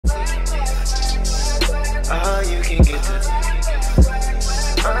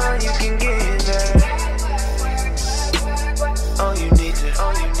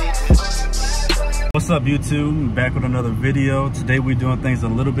What's up, YouTube? Back with another video. Today we're doing things a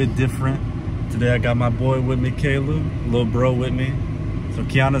little bit different. Today I got my boy with me, Caleb, little bro with me. So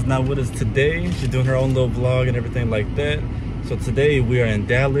Kiana's not with us today. She's doing her own little vlog and everything like that. So today we are in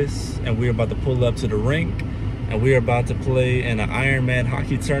Dallas and we're about to pull up to the rink and we're about to play in an Ironman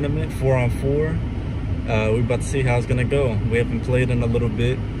hockey tournament, 4-on-4. We're about to see how it's gonna go. We haven't played in a little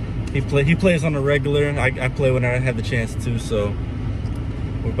bit. He plays on a regular. I play when I have the chance to, so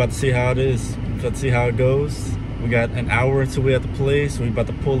we're about to see how it is. Let's see how it goes. We got an hour until we have to play, so we're about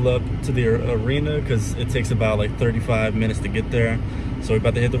to pull up to the arena because it takes about like 35 minutes to get there. So we're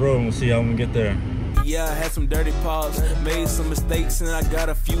about to hit the road and we'll see how we get there. Yeah, I had some dirty paws, made some mistakes and I got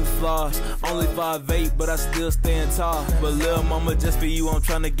a few flaws. Only 5'8", but I still stand tall. But little mama, just for you, I'm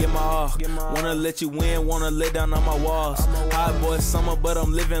trying to get my all. Wanna let you win, wanna lay down on my walls. Hot boy summer, but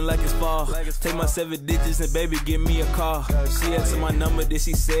I'm living like it's fall. Take my 7 digits and baby, give me a call. She asked my number, then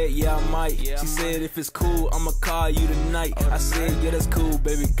she said, yeah, I might. She said, if it's cool, I'ma call you tonight. I said, yeah, that's cool,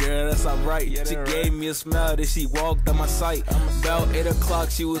 baby girl, that's alright. She gave me a smile, then she walked on my sight. About 8 o'clock,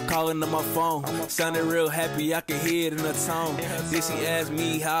 she was calling on my phone. Sounded real happy, I could hear it in her tone. Then she asked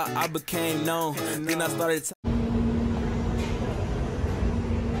me how I became known. Then I started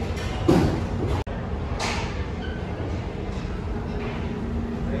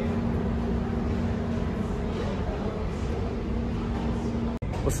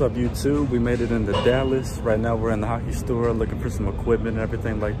What's up, YouTube? We made it into Dallas. Right now we're in the hockey store looking for some equipment and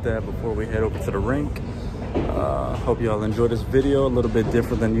everything like that before we head over to the rink. Hope y'all enjoy this video. A little bit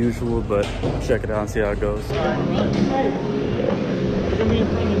different than usual, but check it out and see how it goes. We're gonna be in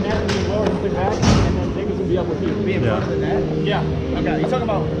front of the net and you lower the back, and then Davis will be up with you. Be in front of the net? Yeah. Okay. You're talking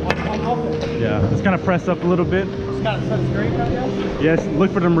about on offense? Yeah, it's kind of pressed up a little bit. Just gotta set straight right now? Yes, look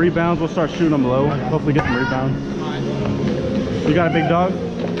for them rebounds. We'll start shooting them low. Hopefully get some rebounds. You got a big dog?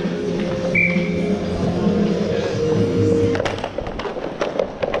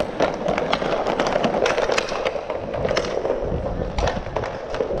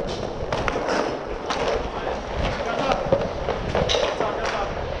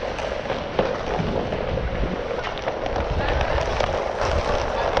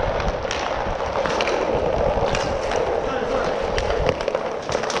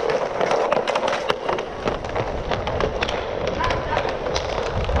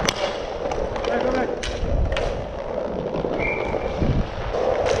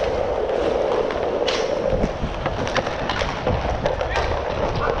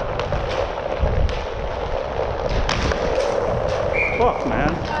 Fuck,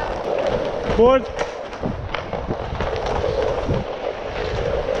 man. Board.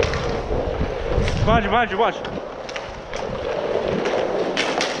 Watch.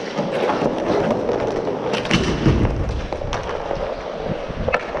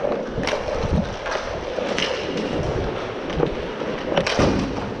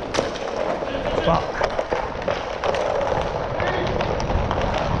 Fuck.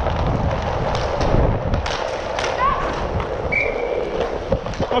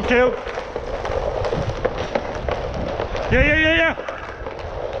 Okay. Yeah.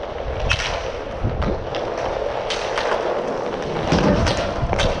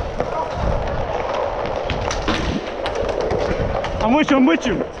 I'm with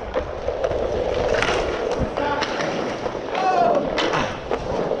you.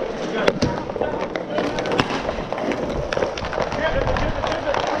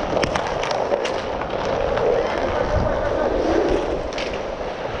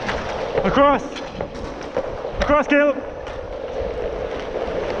 Across, Caleb.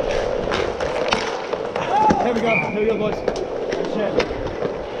 Here we go, boys.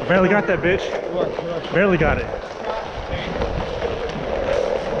 Barely got that bitch. Barely got it.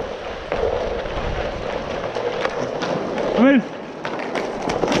 Come in.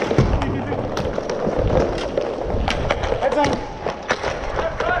 Heads on.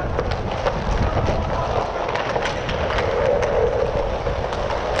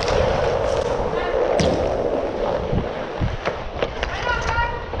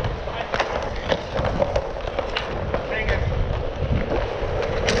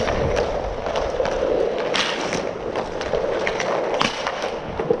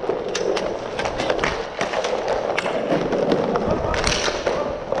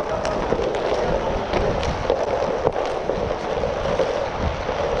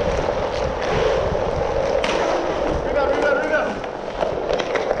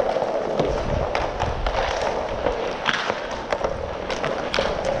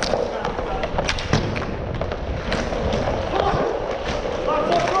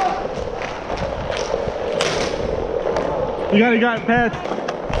 You got it, pads.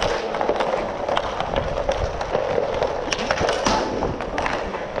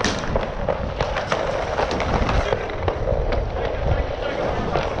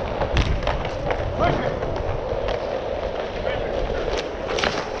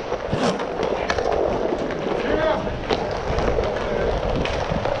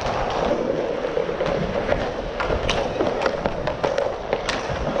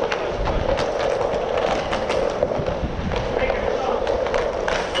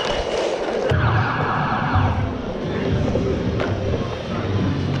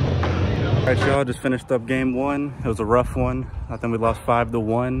 All right, y'all, just finished up game one. It was a rough one. I think we lost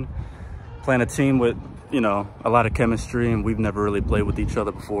 5-1. Playing a team with, you know, a lot of chemistry, and we've never really played with each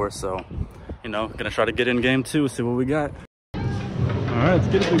other before. So, you know, gonna try to get in game two, see what we got. All right, let's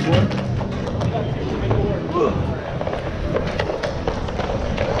get it, big boy.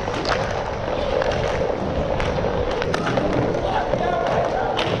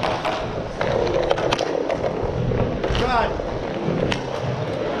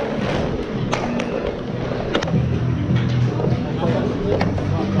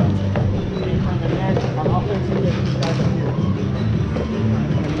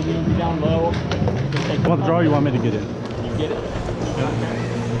 What draw you want me to get in? You get it.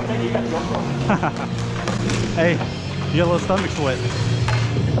 Hey, you got GoPro. Hey, you got a little stomach sweat.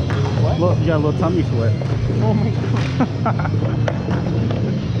 What? Look, you got a little tummy sweat. Oh my god.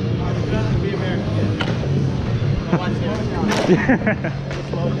 Be American. Watch this.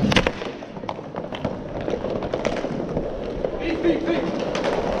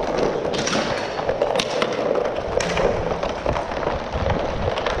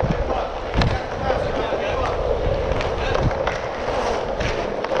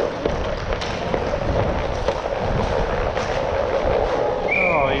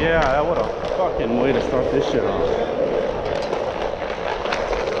 Yeah, what a fucking way to start this shit off.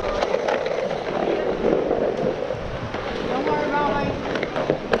 Don't worry about my...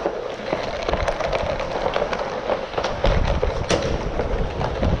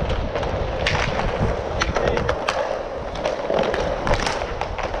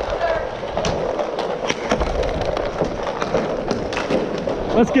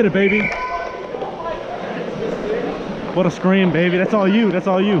 Let's get it, baby. What a scream, baby. That's all you. That's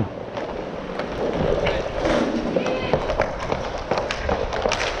all you.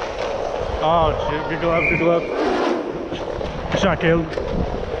 Oh, shit. Good glove. Good glove. Good shot, Caleb.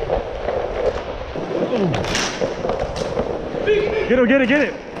 Ooh. Get it, get it, get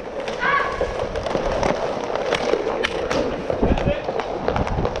it.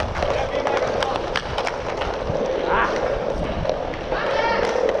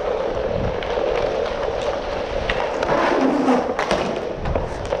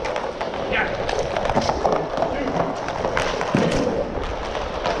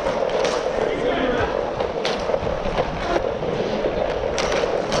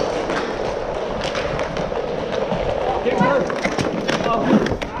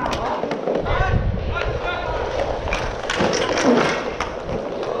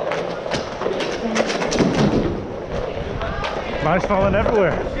 Mine's falling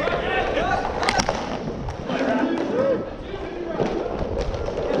everywhere.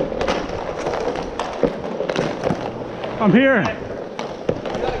 I'm here.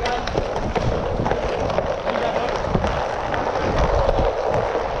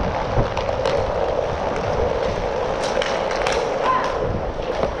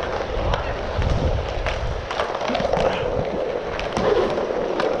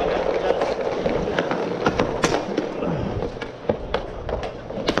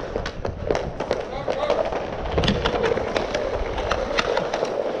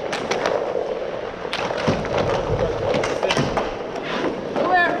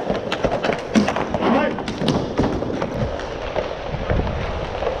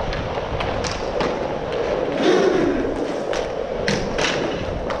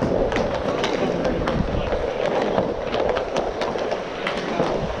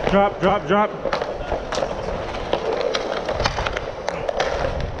 Drop, drop, drop.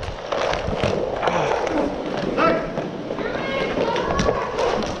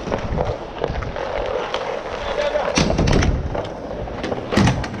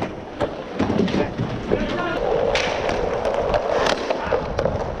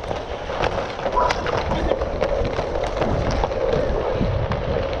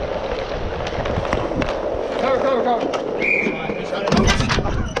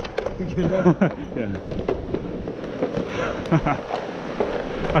 Yeah.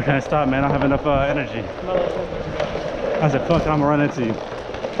 Okay, stop, man. I don't have enough energy. I said, fuck, I'm gonna run into you.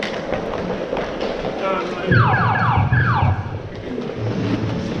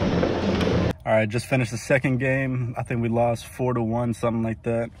 All right, just finished the second game. I think we lost 4-1, something like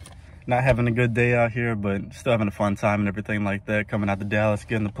that. Not having a good day out here, but still having a fun time and everything like that. Coming out to Dallas,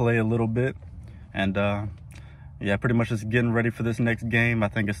 getting to play a little bit. And yeah, pretty much just getting ready for this next game. I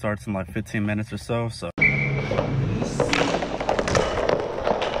think it starts in like 15 minutes or so.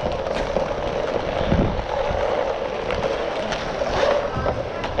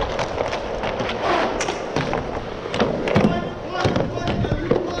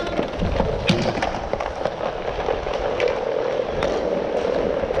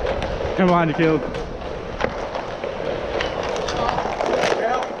 Come behind you, Caleb.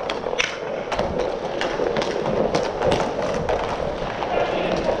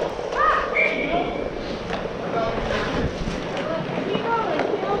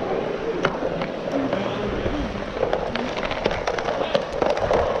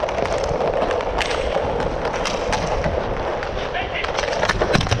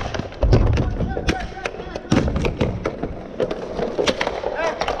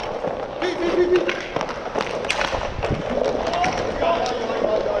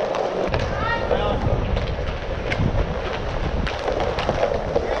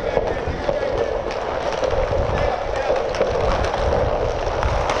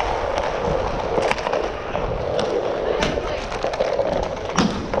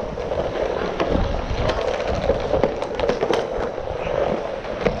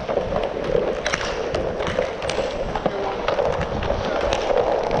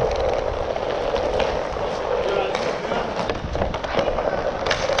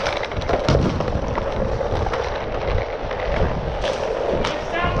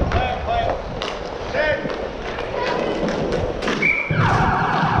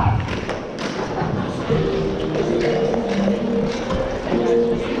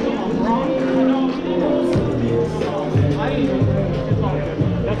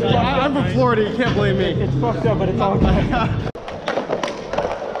 I'm from Florida, you can't blame me. It's fucked up, but it's all good.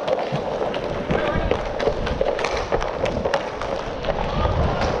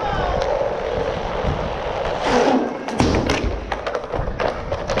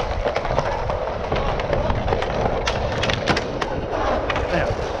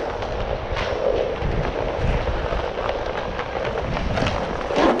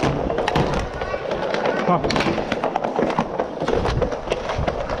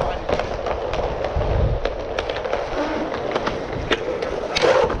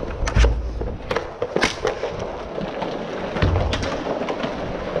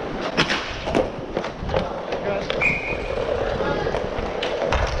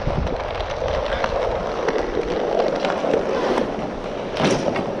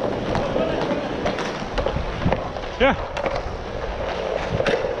 Yeah.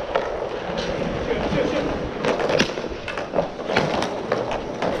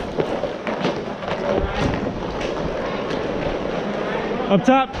 Up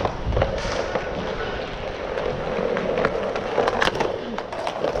top.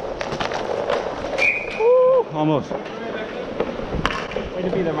 Woo, almost. Way to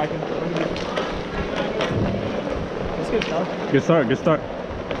be there, Mike. That's good stuff. Good start, good start.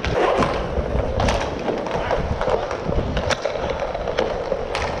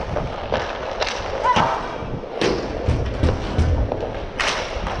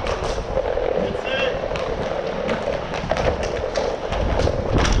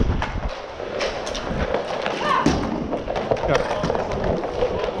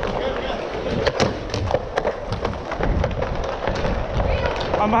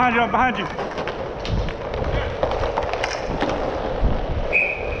 I'm behind you, I'm behind you.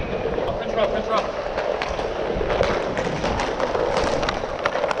 Pinch her up.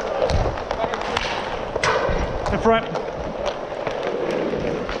 In front.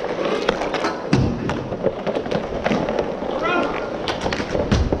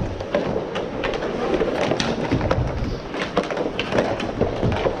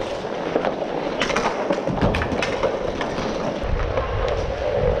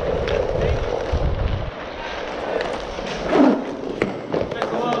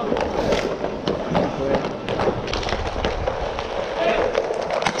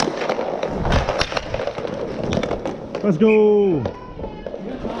 Let's go.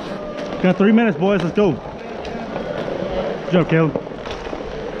 Got 3 minutes, boys. Let's go. Good job, Caleb.